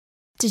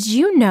Did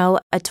you know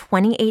a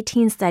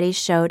 2018 study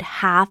showed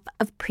half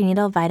of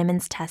prenatal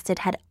vitamins tested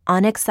had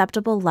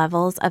unacceptable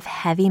levels of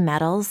heavy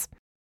metals?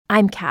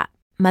 I'm Kat,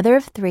 mother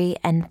of 3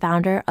 and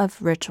founder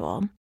of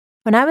Ritual.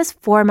 When I was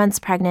 4 months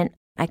pregnant,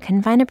 I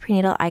couldn't find a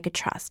prenatal I could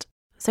trust,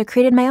 so I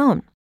created my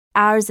own.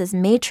 Ours is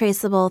made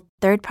traceable,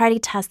 third-party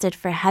tested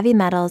for heavy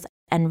metals,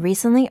 and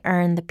recently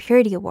earned the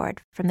Purity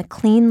Award from the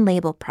Clean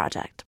Label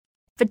Project.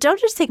 But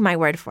don't just take my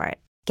word for it.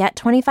 Get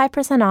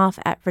 25% off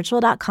at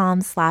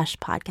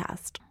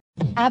ritual.com/podcast.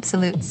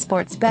 Absolute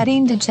sports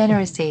betting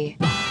degeneracy.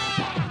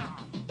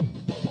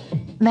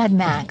 Mad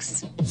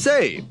Max.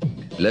 Say,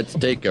 let's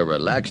take a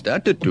relaxed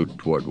attitude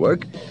toward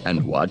work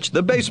and watch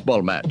the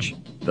baseball match.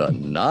 The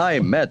Nye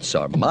Mets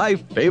are my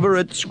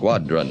favorite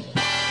squadron.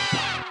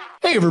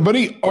 Hey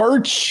everybody,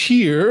 Arch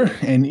here,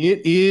 and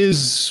it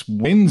is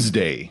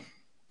Wednesday.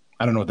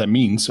 I don't know what that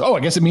means. Oh, I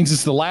guess it means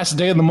it's the last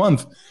day of the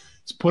month.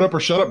 It's put up or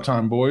shut up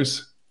time,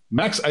 boys.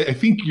 Max, I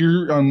think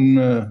you're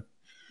on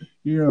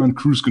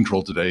cruise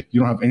control today.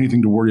 You don't have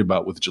anything to worry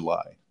about with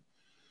July.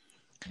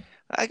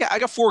 I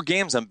got 4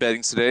 games I'm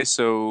betting today,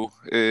 so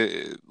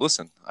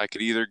listen, I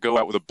could either go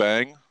out with a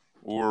bang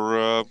or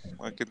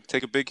I could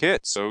take a big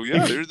hit. So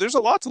yeah, there's a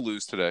lot to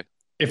lose today.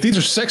 If these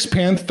are Sex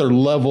Panther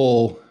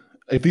level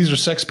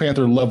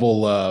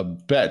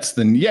bets,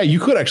 then yeah, you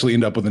could actually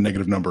end up with a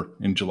negative number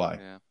in July.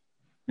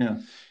 Yeah.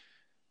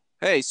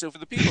 Hey, so for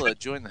the people that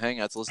join the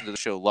Hangouts, listen to the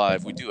show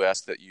live, we do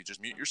ask that you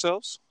just mute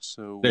yourselves.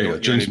 So there you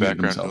go. Any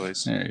background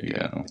noise. There you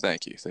go.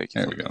 Thank you. There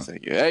we go.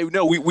 Thank you. Hey,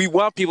 no, we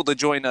want people to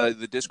join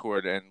the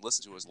Discord and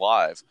listen to us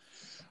live.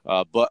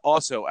 But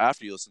also,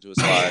 after you listen to us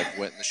live,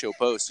 when the show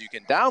posts, you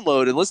can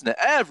download and listen to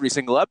every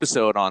single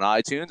episode on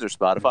iTunes or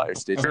Spotify or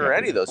Stitcher or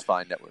any of those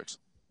fine networks.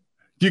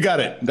 You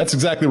got it. That's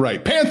exactly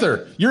right.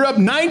 Panther, you're up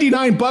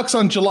 $99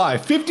 on July.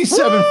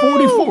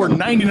 57.44,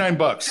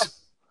 $99.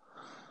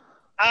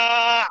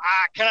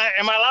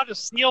 Am I allowed to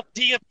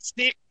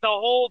stick the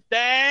whole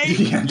day?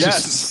 Yeah,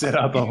 yes. Just sit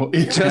out the whole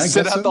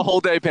the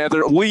whole day,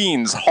 Panther.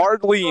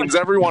 Hard leans,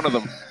 every one of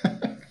them.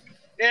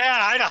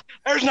 Yeah,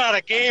 there's not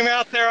a game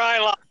out there I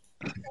like.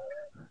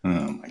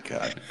 Oh my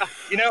God.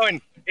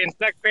 In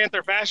Sex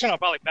Panther fashion, I'll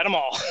probably bet them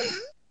all.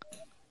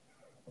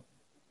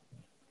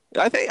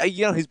 I think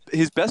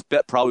his best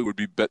bet probably would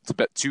be to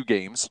bet 2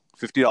 games,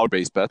 $50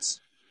 base bets.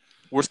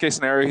 Worst case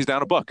scenario, he's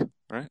down $1,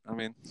 right? I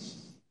mean,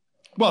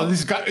 well,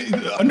 these got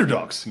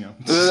underdogs,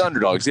 The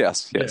underdogs,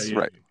 yes, Yeah,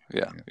 right.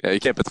 Yeah, you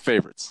can't bet the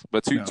favorites,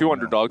 but two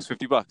underdogs,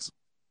 $50.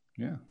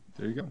 Yeah,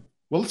 there you go.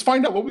 Well, let's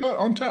find out what we got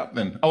on top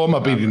then. Oh, I'm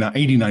up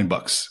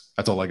 $89.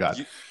 That's all I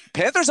got.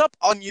 Panthers up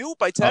on you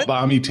by 10? Up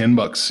by me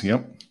 $10.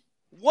 Yep.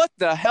 What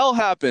the hell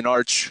happened,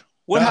 Arch?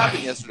 What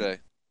happened yesterday?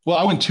 Well,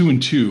 I went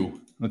 2-2.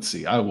 Let's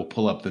see. I will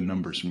pull up the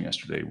numbers from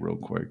yesterday real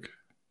quick.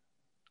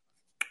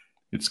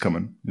 It's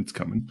coming.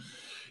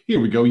 Here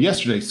we go.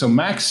 Yesterday. So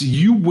Max,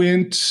 you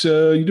went.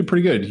 You did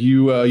pretty good.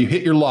 You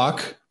hit your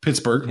lock,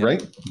 Pittsburgh,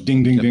 right?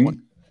 Ding, ding,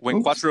 ding.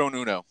 Went Quattro and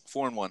Uno,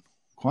 4-1.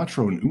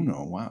 Quattro and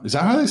Uno. Wow. Is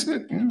that how they say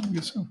it? Yeah, I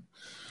guess so.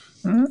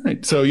 All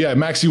right. So yeah,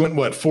 Max, you went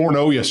what?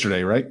 4-0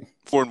 yesterday, right?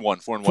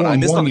 4-1. I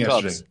missed on the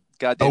Cubs.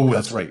 Goddamn. Oh,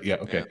 that's right. Yeah.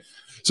 Okay. Yeah.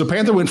 So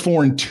Panther went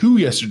 4-2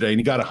 yesterday, and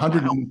he got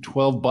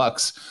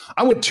 $112.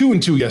 I went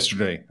 2-2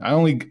 yesterday. I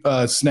only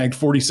snagged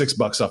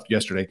 $46 off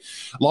yesterday.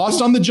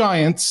 Lost on the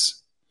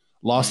Giants.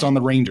 Lost on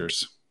the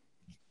Rangers.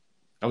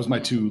 That was my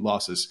 2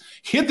 losses.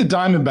 Hit the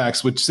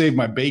Diamondbacks, which saved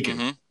my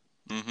bacon.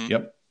 Mm-hmm.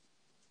 Yep.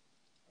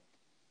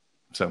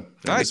 So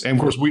nice. And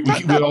of course we all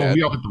hit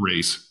the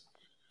Rays.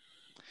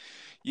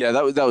 Yeah,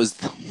 that was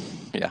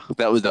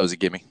a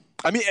gimme.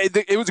 I mean,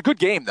 it was a good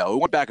game though. It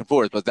went back and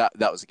forth, but that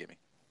was a gimme.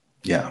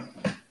 Yeah.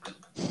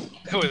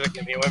 It was a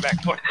gimme. It went back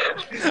and forth.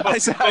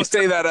 I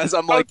say that as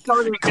I'm like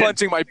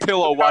clenching my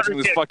pillow watching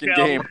this fucking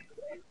game.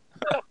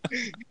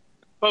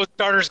 Both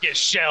starters get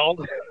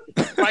shelled.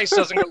 Price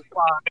doesn't go 5.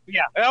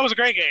 Yeah, that was a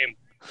great game.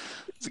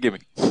 It's a gimme.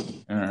 All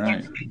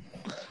right.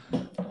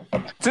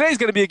 Today's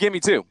going to be a gimme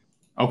too.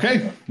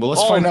 Okay. Well,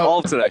 let's find out.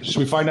 All today. Should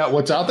we find out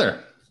what's out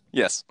there?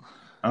 Yes.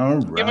 All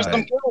right. Give us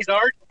some Twins,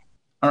 Art.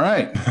 All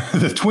right.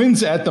 The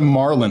Twins at the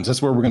Marlins.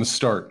 That's where we're going to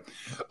start.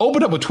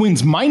 Opened up with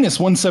Twins minus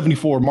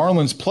 174,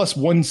 Marlins plus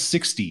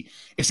 160.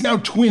 It's now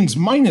Twins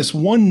minus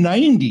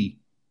 190,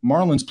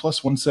 Marlins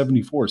plus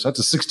 174. So that's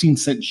a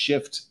 16-cent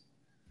shift.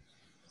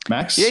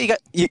 Max? Yeah,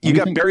 you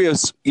got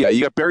Berrios. Yeah,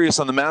 you got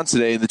Berrios on the mound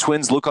today. The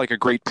Twins look like a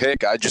great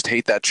pick. I just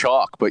hate that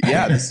chalk, but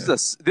yeah, this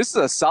is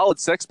a solid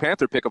Sex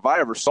Panther pick if I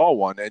ever saw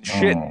one. And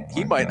shit,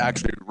 he might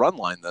actually run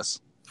line this.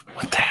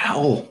 What the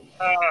hell?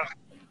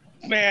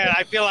 Man,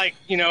 I feel like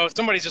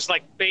somebody's just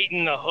like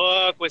baiting the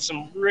hook with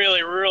some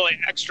really, really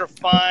extra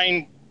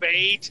fine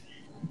bait,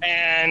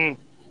 and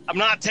I'm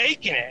not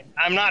taking it.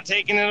 I'm not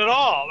taking it at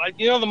all.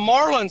 The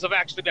Marlins have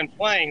actually been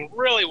playing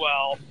really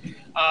well.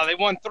 They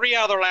won 3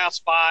 out of their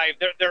last 5.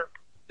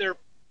 They're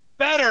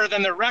better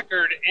than their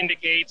record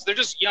indicates. They're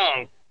just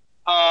young.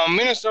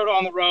 Minnesota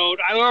on the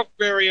road. I love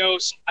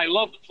Berrios. I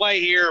love the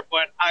play here,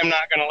 but I'm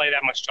not going to lay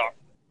that much chalk.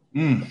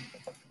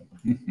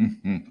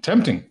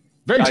 Tempting.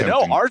 Very tempting. I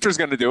know. Archer's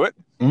going to do it.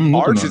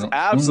 Arch is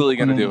absolutely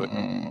going to do it.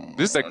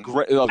 This is a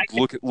great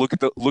look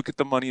at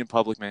the money in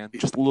public, man.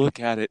 Just look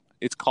at it.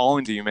 It's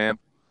calling to you, man.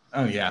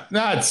 Oh yeah,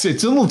 no, it's a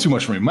little too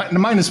much for me.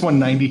 Minus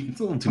 190. It's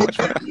a little too much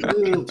for me. A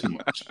little too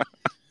much.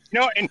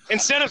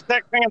 Instead of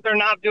Tech Panther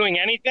not doing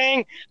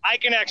anything, I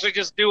can actually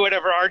just do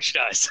whatever Arch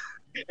does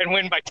and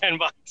win by $10.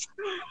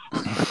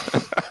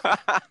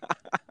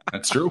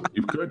 That's true.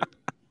 You could.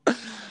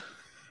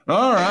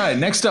 All right.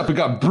 Next up, we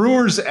got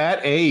Brewers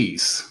at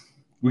A's.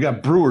 We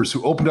got Brewers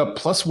who opened up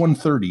plus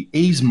 130,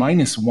 A's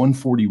minus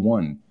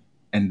 141,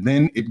 and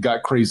then it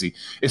got crazy.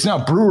 It's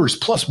now Brewers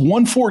plus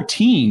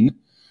 114,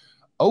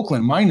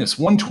 Oakland minus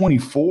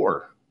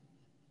 124.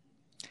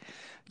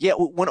 Yeah,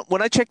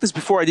 when I checked this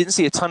before, I didn't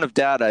see a ton of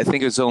data. I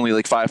think it was only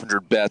like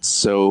 500 bets.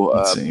 So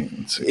Let's see.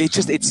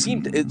 it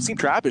seemed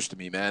trappish to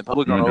me, man.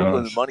 Public on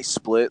Oakland, the money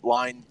split,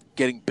 line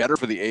getting better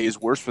for the A's,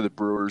 worse for the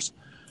Brewers.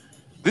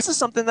 This is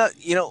something that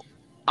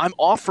I'm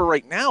off for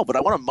right now, but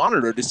I want to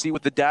monitor to see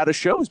what the data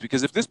shows,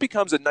 because if this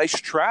becomes a nice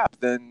trap,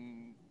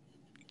 then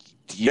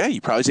yeah,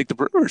 you probably take the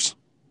Brewers.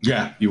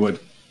 Yeah, you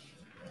would.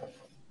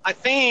 I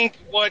think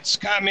what's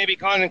maybe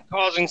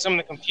causing some of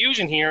the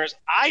confusion here is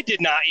I did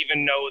not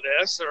even know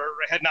this or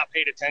had not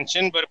paid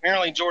attention, but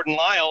apparently Jordan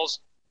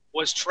Lyles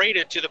was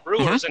traded to the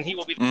Brewers, and he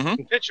will be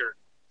the pitcher.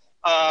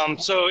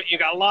 So you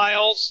got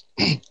Lyles,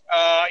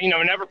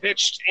 never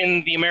pitched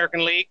in the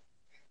American League,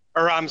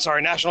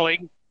 National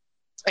League.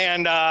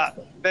 And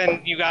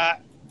then you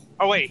got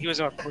he was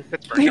in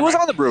Pittsburgh. He was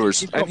on the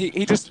Brewers, and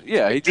he just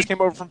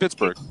came over from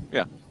Pittsburgh.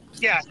 Yeah.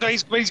 Yeah, so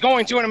he's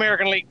going to an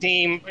American League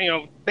team,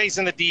 based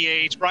in the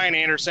DH, Brian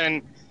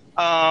Anderson.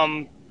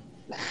 Man,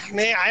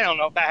 I don't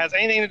know if that has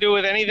anything to do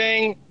with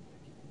anything.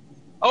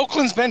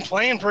 Oakland's been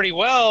playing pretty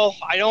well.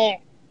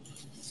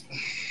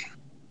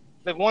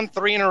 They've won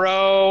 3 in a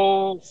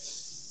row.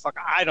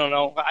 I don't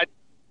know.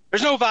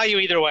 There's no value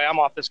either way. I'm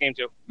off this game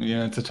too.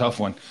 Yeah, it's a tough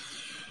one.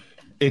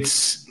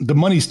 The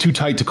money's too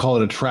tight to call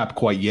it a trap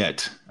quite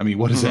yet. I mean,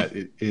 what is that?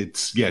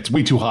 It's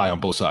way too high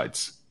on both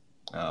sides.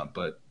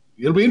 But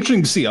it'll be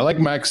interesting to see. I like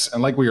Max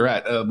and like where you're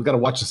at. We got to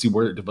watch to see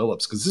where it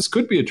develops, because this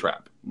could be a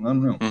trap. I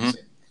don't know. We'll see.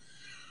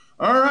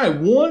 All right,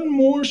 one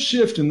more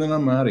shift and then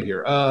I'm out of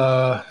here.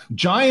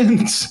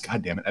 Giants,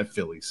 God damn it, at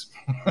Phillies.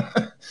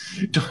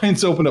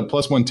 Giants opened up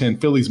plus 110,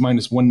 Phillies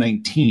minus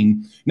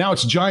 119. Now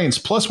it's Giants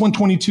plus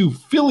 122,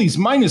 Phillies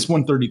minus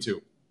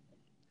 132.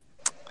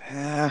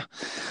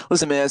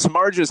 Listen, man,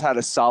 Samardzija's had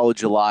a solid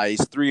July.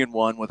 He's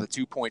 3-1 with a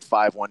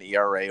 2.51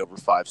 ERA over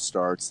 5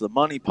 starts. The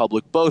money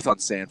public, both on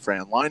San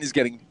Fran. Line is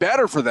getting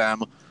better for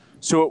them,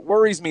 so it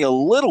worries me a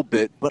little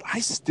bit, but I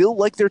still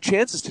like their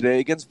chances today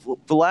against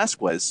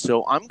Velasquez.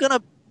 So I'm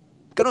gonna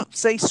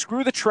say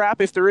screw the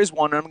trap if there is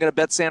one, and I'm gonna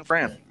bet San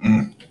Fran.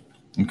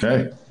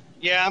 Okay.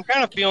 Yeah, I'm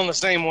kind of feeling the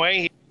same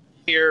way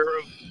here.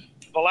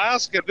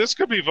 Velasquez, this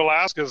could be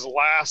Velasquez's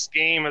last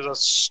game as a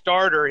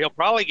starter. He'll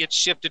probably get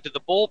shifted to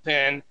the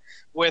bullpen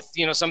with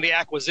some of the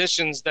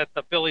acquisitions that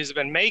the Phillies have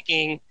been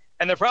making,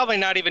 and they're probably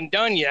not even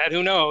done yet.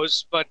 Who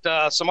knows? But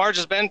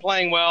Samardzija's been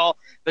playing well.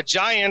 The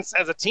Giants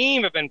as a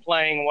team have been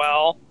playing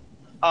well.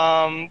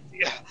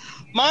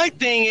 My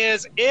thing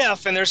is,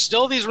 and there's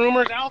still these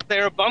rumors out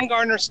there,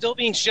 Bumgarner's still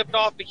being shipped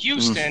off to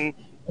Houston.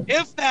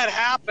 If that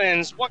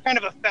happens, what kind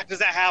of effect does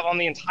that have on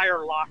the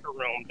entire locker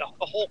room,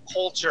 the whole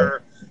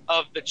culture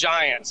of the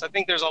Giants? I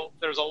think there's a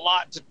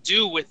lot to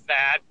do with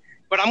that.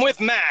 But I'm with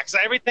Max.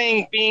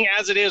 Everything being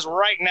as it is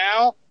right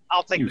now,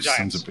 I'll take the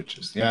Giants. Sons of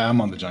bitches. Yeah, I'm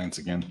on the Giants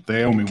again.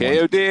 They owe me one.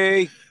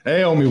 KOD.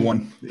 They owe me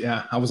one.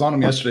 Yeah, I was on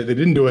them yesterday. They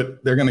didn't do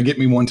it. They're going to get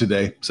me one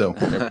today. So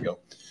there we go.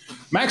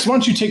 Max, why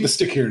don't you take the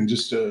stick here and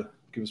just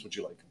give us what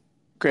you like?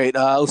 Great.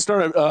 Let's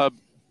start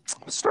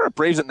at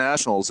Braves at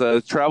Nationals.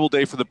 Travel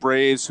day for the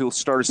Braves, who'll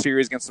start a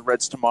series against the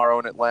Reds tomorrow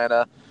in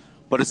Atlanta.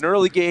 But it's an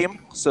early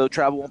game, so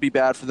travel won't be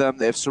bad for them.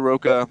 They have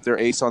Soroka, their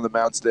ace, on the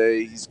mound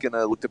today. He's going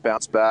to look to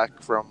bounce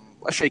back from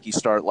a shaky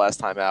start last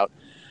time out.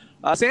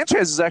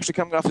 Sanchez is actually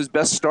coming off his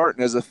best start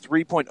and has a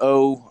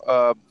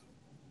 3.0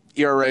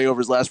 ERA over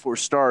his last 4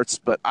 starts.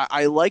 But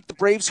I like the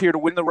Braves here to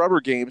win the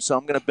rubber game, so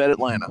I'm going to bet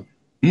Atlanta.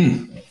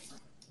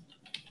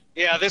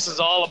 Yeah, this is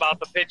all about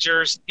the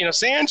pitchers.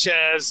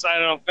 Sanchez, I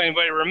don't know if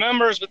anybody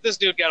remembers, but this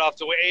dude got off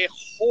to a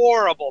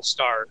horrible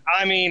start.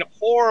 I mean,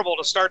 horrible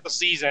to start the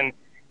season.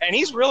 And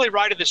he's really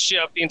righted the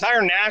ship. The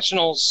entire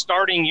Nationals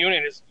starting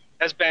unit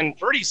has been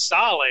pretty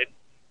solid.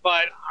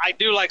 But I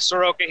do like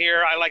Soroka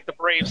here. I like the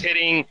Braves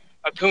hitting.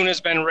 Acuna's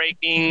been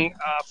raking.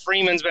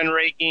 Freeman's been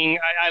raking.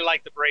 I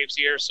like the Braves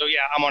here. So, yeah,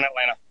 I'm on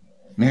Atlanta.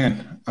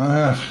 Man,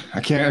 I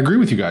can't agree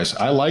with you guys.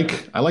 I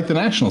like the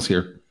Nationals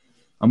here.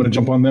 I'm going to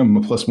jump on them,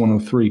 a plus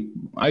 103.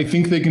 I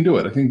think they can do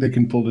it. I think they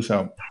can pull this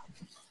out.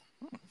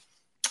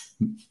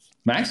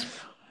 Max?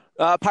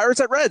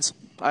 Pirates at Reds.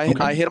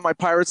 I hit on my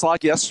Pirates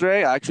lock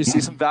yesterday. I actually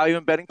see some value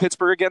in betting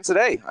Pittsburgh again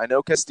today. I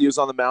know Castillo's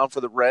on the mound for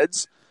the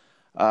Reds,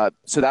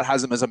 so that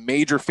has them as a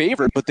major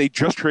favorite, but they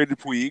just traded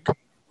Puig,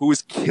 who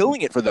was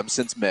killing it for them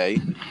since May.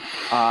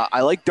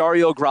 I like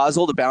Dario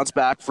Grozzel to bounce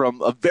back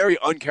from a very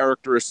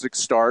uncharacteristic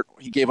start.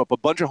 He gave up a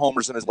bunch of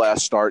homers in his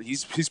last start.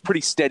 He's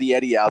pretty steady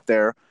Eddie out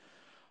there.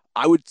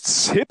 I would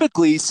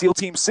typically seal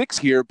Team 6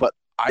 here, but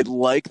I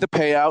like the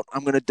payout.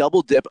 I'm going to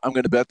double dip. I'm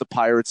going to bet the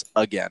Pirates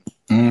again.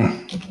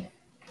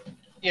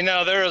 You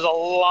know, there is a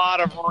lot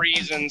of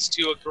reasons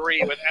to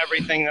agree with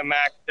everything that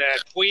Mac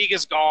said. Puig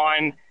is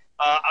gone.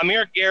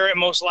 Amir Garrett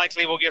most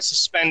likely will get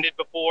suspended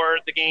before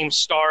the game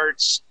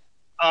starts.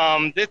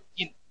 Nick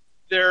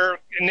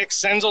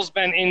Senzel's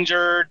been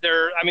injured.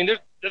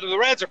 The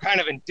Reds are kind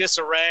of in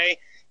disarray.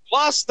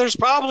 Plus, there's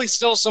probably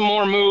still some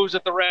more moves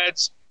that the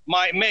Reds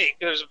might make.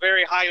 There's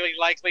very highly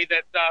likely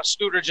that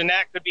Scooter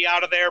Gennett could be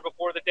out of there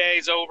before the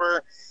day's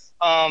over.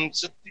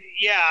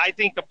 I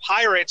think the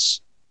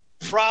Pirates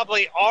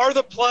probably are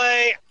the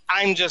play.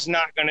 I'm just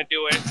not going to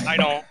do it. I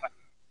don't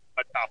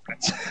have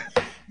confidence.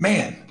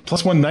 Man,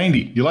 plus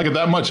 190. You like it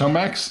that much, huh,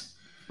 Max?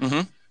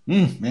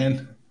 Mm-hmm.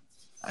 Man,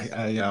 I'm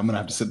going to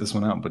have to sit this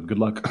one out, but good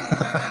luck.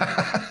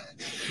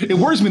 It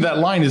worries me that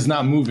line is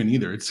not moving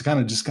either. It's kind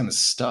of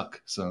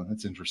stuck. So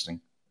that's interesting.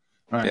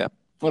 All right. Yeah.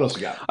 What else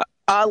we got?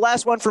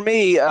 Last one for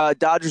me,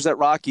 Dodgers at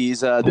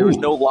Rockies. There was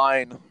no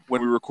line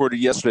when we recorded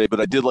yesterday, but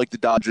I did like the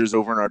Dodgers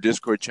over in our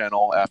Discord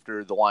channel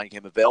after the line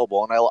came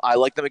available, and I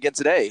like them again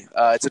today.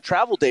 It's a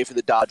travel day for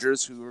the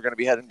Dodgers, who are going to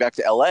be heading back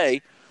to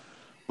L.A.,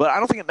 but I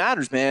don't think it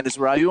matters, man. It's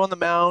Ryu on the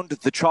mound.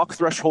 The chalk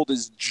threshold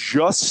is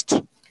just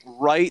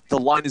right. The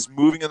line is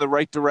moving in the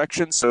right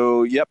direction,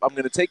 so, yep, I'm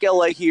going to take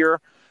L.A.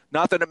 here.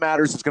 Not that it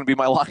matters. It's going to be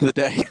my lock of the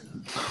day.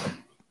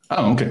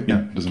 Oh, okay.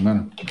 Yeah, doesn't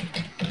matter.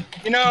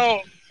 You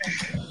know,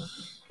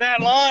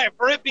 that line,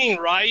 for it being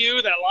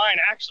Ryu, that line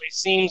actually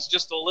seems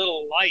just a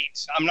little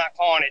light. I'm not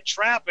calling it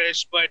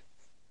trappish, but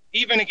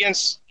even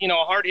against, a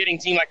hard-hitting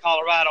team like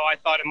Colorado, I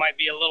thought it might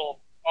be a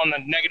little on the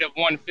negative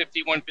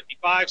 150,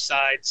 155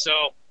 side.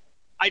 So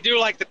I do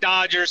like the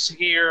Dodgers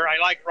here. I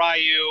like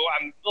Ryu.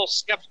 I'm a little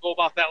skeptical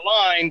about that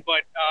line,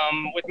 but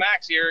with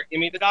Max here,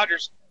 give me the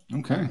Dodgers.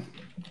 Okay.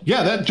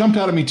 Yeah, that jumped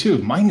out at me too.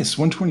 Minus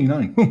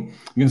 129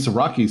 against the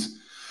Rockies.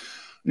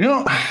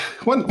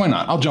 Why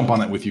not? I'll jump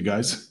on it with you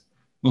guys.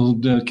 We'll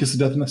kiss to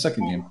death in the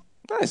second game.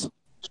 Nice.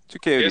 2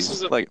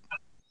 KODs. Like it.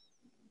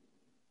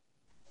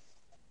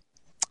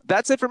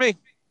 That's it for me.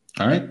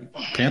 All right.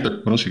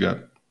 Panther, what else you got?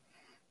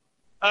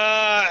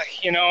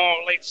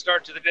 Late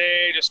start to the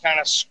day, just kind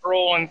of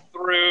scrolling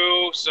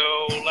through. So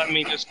let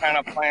me just kind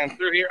of plan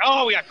through here.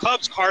 Oh, we got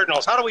Cubs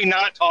Cardinals. How do we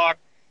not talk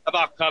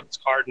about Cubs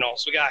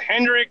Cardinals? We got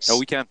Hendricks. Oh,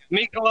 we can.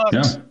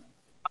 Mikolas.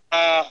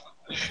 Yeah.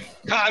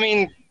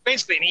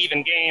 Basically an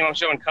even game. I'm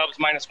showing Cubs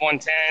minus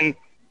 110.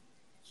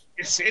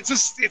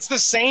 It's the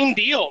same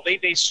deal.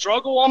 They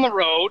struggle on the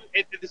road.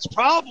 It's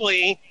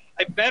probably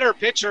a better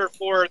pitcher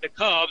for the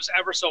Cubs,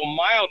 ever so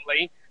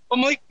mildly. But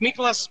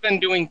Mikolas has been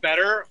doing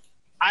better.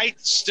 I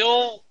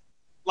still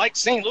like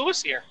St.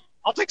 Louis here.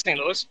 I'll take St.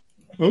 Louis.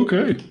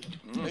 Okay.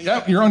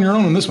 Yeah, you're on your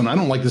own in this one. I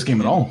don't like this game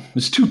at all.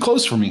 It's too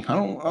close for me. I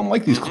don't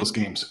like these close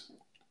games.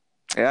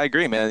 Yeah, I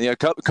agree, man. Yeah,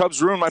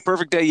 Cubs ruined my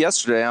perfect day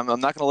yesterday. I'm not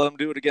going to let them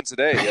do it again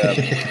today.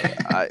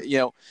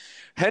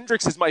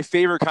 Hendricks is my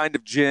favorite kind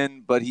of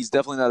gin, but he's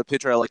definitely not a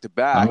pitcher I like to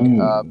back.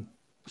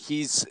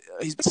 He's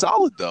been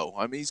solid though.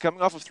 I mean, he's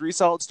coming off of 3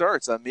 solid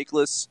starts.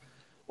 Mikolas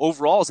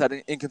overall has had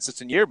an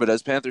inconsistent year, but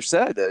as Panther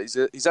said,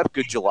 he's had a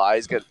good July.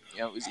 He's got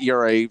his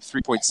ERA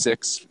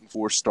 3.6 in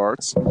 4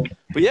 starts.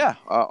 But yeah,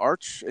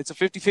 Arch, it's a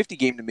 50-50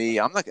 game to me.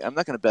 I'm not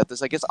going to bet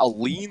this. I guess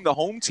I'll lean the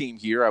home team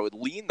here. I would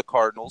lean the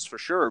Cardinals for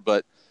sure,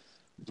 but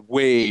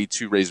way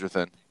too razor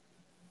thin.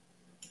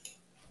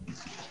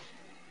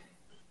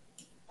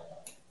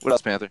 What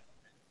else, Panther?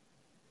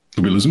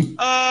 Did we lose him?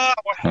 I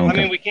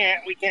mean, we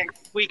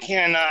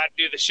cannot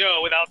do the show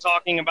without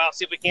talking about,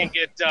 see if we can't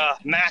get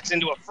Max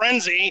into a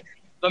frenzy.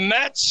 The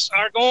Mets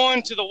are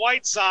going to the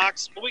White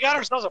Sox, but we got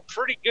ourselves a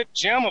pretty good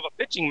gem of a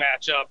pitching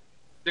matchup.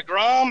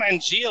 DeGrom and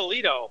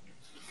Giolito.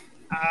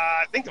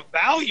 I think the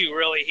value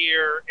really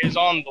here is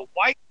on the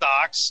White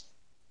Sox,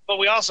 but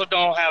we also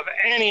don't have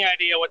any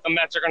idea what the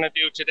Mets are going to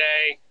do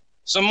today.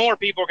 Some more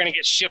people are going to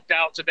get shipped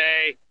out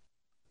today.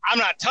 I'm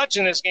not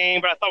touching this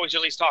game, but I thought we should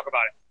at least talk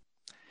about it.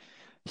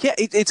 Yeah,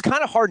 it's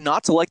kind of hard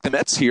not to like the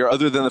Mets here,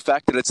 other than the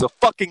fact that it's the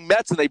fucking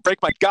Mets and they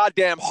break my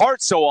goddamn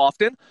heart so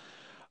often.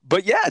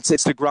 But yeah, it's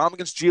DeGrom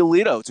against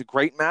Giolito. It's a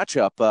great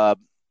matchup.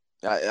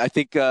 I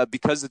think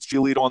because it's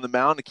Giolito on the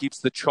mound, it keeps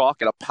the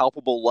chalk at a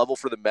palpable level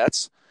for the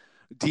Mets.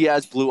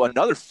 Diaz blew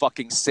another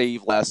fucking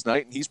save last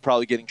night, and he's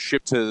probably getting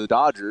shipped to the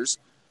Dodgers.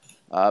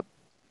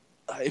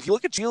 If you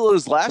look at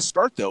Giolito's last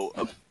start, though,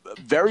 a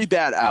very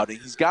bad outing.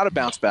 He's got to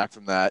bounce back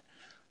from that.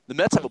 The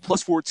Mets have a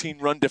plus 14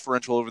 run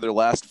differential over their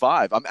last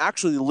 5. I'm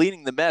actually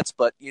leaning the Mets,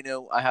 but,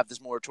 I have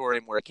this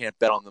moratorium where I can't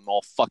bet on them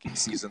all fucking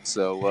season,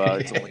 so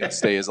it's only going to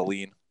stay as a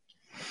lean.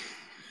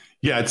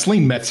 Yeah, it's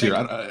lean Mets here.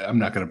 I'm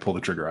not going to pull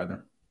the trigger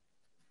either.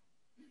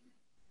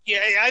 Yeah,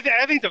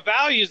 I think the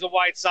value is the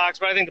White Sox,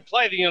 but I think the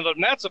play, the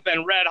Mets have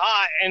been red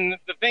hot. And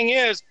the thing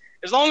is,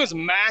 as long as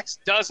Max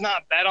does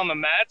not bet on the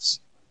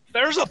Mets,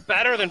 there's a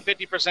better than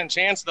 50%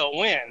 chance they'll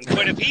win.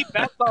 But if he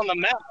bets on the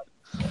Mets,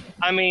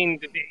 I mean,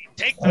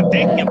 take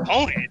the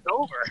opponent. It's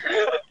over.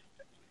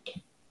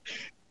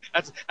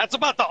 That's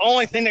about the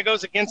only thing that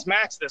goes against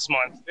Max this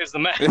month is the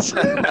Mets.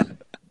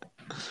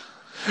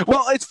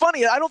 Well, it's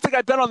funny. I don't think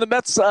I bet on the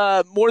Mets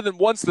more than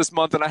once this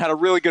month, and I had a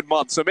really good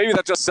month. So maybe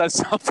that just says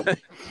something.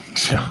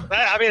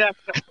 I mean,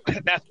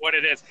 that's what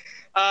it is.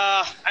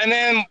 And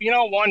then,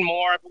 one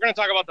more. If we're going to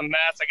talk about the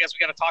Mets, I guess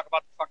we got to talk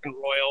about the fucking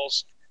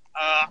Royals.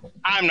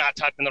 I'm not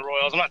touching the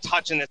Royals. I'm not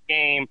touching this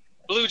game.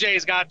 Blue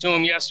Jays got to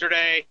them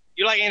yesterday.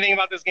 You like anything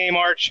about this game,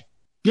 Arch?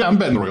 Yeah, I'm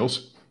betting the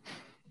Royals.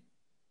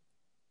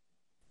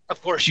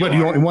 Of course you are.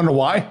 You want to know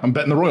why? I'm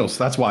betting the Royals.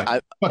 That's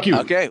why. Fuck you.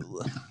 Okay.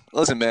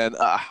 Listen, man,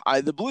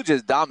 the Blue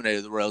Jays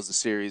dominated the Royals this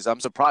series.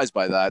 I'm surprised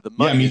by that. The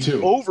money me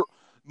too.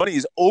 Money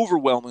is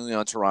overwhelmingly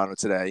on Toronto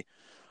today.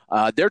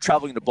 They're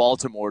traveling to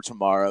Baltimore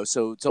tomorrow,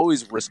 so it's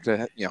always a risk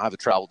to have a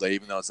travel day,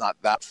 even though it's not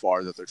that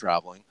far that they're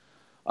traveling.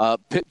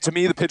 To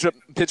me, the pitching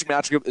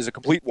matchup is a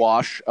complete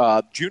wash.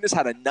 June has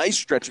had a nice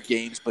stretch of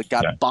games, but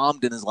got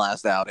bombed in his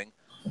last outing.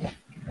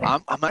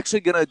 I'm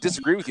actually going to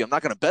disagree with you. I'm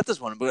not going to bet this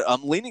one, but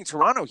I'm leaning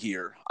Toronto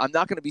here. I'm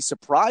not going to be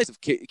surprised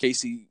if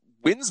Casey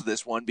wins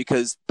this one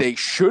because they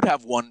should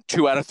have won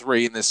 2 out of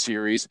 3 in this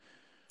series.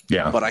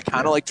 Yeah, but I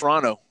kind of like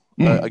Toronto.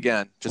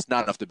 Again, just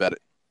not enough to bet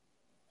it.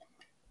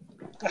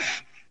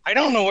 I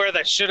don't know where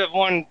they should have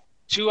won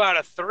 2 out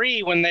of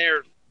 3 when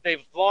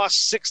they've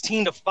lost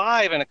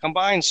 16-5 in a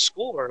combined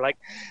score. Like,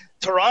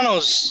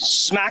 Toronto's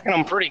smacking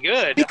them pretty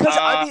good.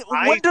 Because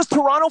when does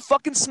Toronto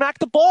fucking smack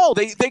the ball?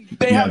 They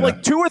have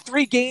like 2 or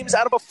 3 games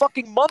out of a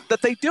fucking month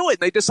that they do it. And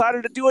they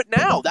decided to do it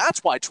now.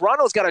 That's why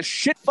Toronto's got a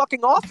shit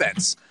fucking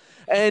offense.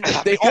 And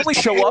they only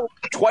show up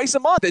twice a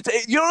month.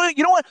 You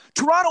know what?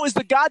 Toronto is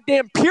the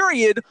goddamn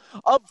period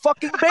of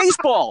fucking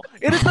baseball.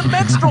 It is the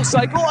menstrual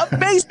cycle of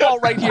baseball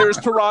right here is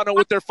Toronto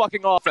with their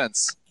fucking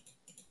offense.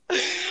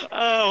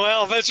 Oh,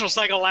 well, menstrual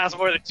cycle lasts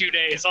more than 2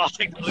 days. I'll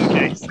take the Blue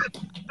Jays.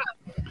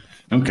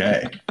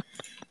 Okay.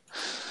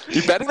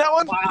 You betting that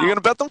one? Wow. You going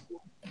to bet them?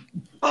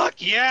 Fuck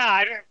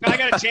yeah. I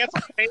got a chance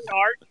to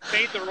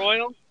fade the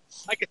Royals.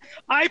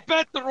 I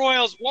bet the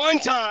Royals one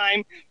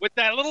time with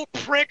that little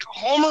prick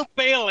Homer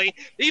Bailey.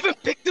 They even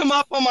picked him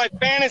up on my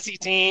fantasy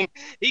team.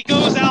 He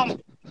goes out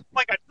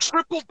like a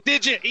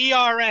triple-digit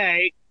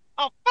ERA.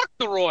 Oh, fuck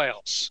the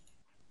Royals.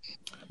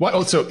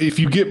 What? So if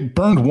you get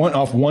burned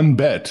off one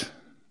bet,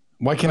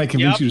 why can't I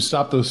convince you to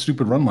stop those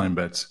stupid run line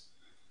bets?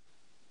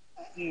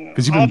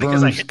 Because you've been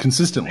burned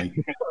consistently.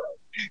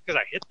 Because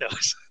I hit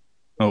those.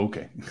 Oh,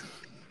 okay.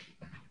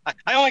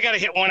 I only got to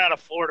hit 1 out of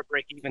 4 to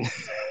break even.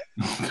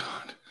 Oh,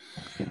 God.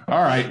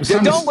 All right.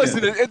 Don't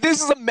listen to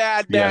this. Is a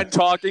madman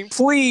talking.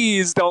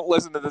 Please don't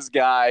listen to this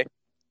guy.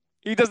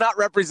 He does not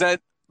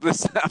represent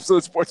this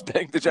Absolute Sports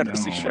Betting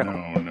Degeneracy show.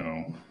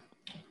 No.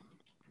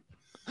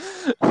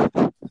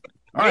 All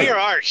right. Here,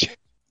 Arch.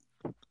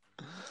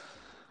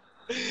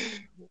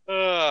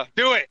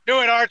 Do it,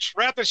 Arch.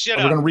 Wrap the shit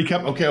up. We're going to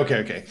recap.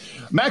 Okay.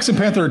 Max and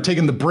Panther are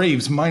taking the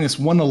Braves minus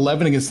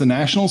 111 against the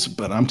Nationals,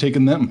 but I'm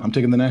taking them. I'm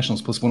taking the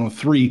Nationals plus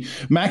 103.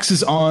 Max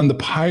is on the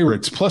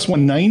Pirates plus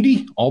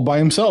 190 all by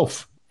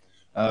himself.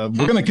 We're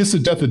going to kiss the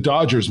death of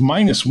Dodgers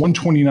minus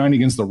 129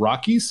 against the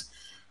Rockies.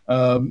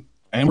 And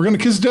we're going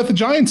to kiss the death of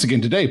Giants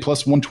again today,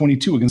 plus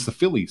 122 against the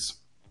Phillies.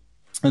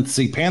 Let's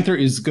see. Panther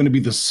is going to be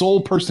the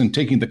sole person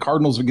taking the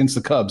Cardinals against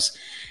the Cubs.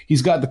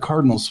 He's got the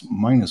Cardinals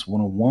minus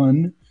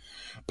 101.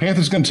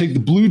 Panther's going to take the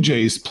Blue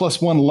Jays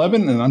plus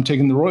 111, and I'm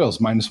taking the Royals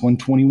minus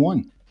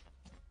 121.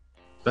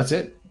 That's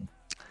it.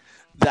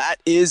 That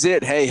is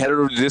it. Hey, head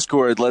over to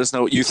Discord. Let us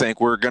know what you think.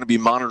 We're going to be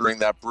monitoring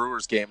that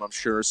Brewers game, I'm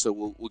sure, so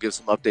we'll give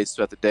some updates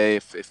throughout the day.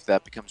 If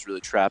that becomes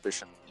really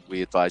trappish and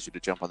we advise you to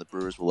jump on the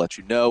Brewers, we'll let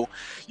you know.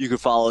 You can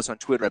follow us on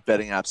Twitter at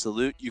Betting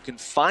Absolute. You can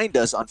find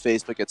us on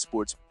Facebook at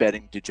Sports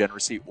Betting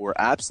Degeneracy or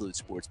Absolute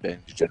Sports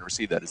Betting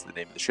Degeneracy. That is the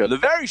name of the show. The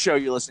very show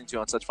you're listening to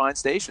on such fine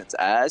stations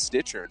as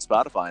Stitcher and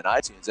Spotify and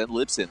iTunes and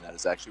Libsyn. That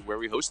is actually where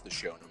we host the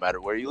show, no matter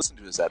where you listen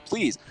to us at.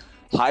 Please,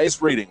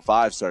 highest rating,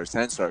 5 stars,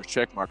 10 stars,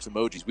 check marks,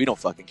 emojis. We don't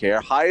fucking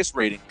care. Highest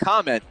rating,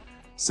 comment,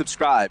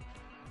 subscribe,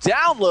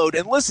 download,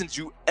 and listen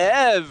to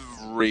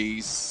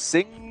every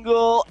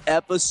single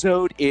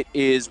episode. It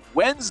is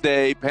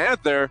Wednesday.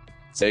 Panther,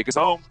 take us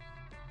home.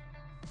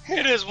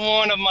 It is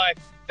one of my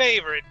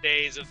favorite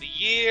days of the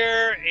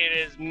year. It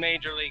is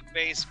Major League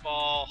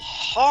Baseball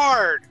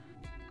hard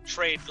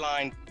trade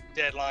line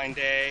deadline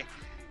day.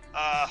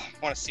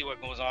 Want to see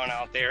what goes on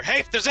out there. Hey,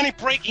 if there's any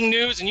breaking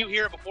news and you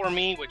hear it before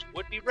me, which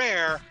would be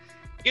rare,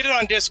 get it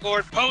on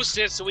Discord, post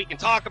it so we can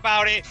talk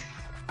about it.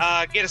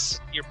 Get us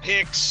your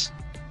picks.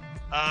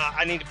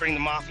 I need to bring the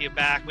Mafia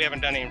back. We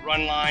haven't done any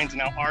run lines, and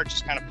now Arch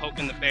is kind of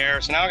poking the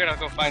bear. So now I got to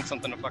go find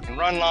something to fucking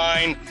run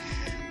line.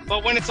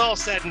 But when it's all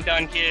said and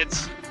done,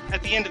 kids,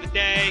 at the end of the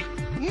day,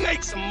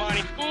 make some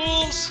money,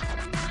 fools.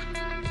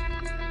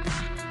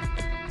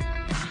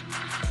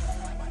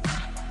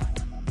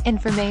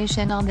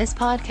 Information on this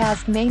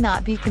podcast may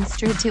not be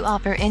construed to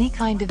offer any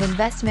kind of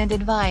investment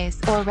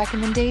advice or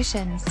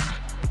recommendations.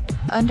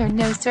 Under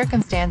no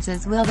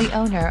circumstances will the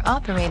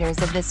owner-operators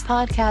of this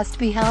podcast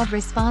be held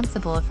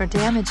responsible for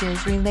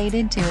damages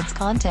related to its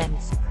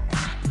contents.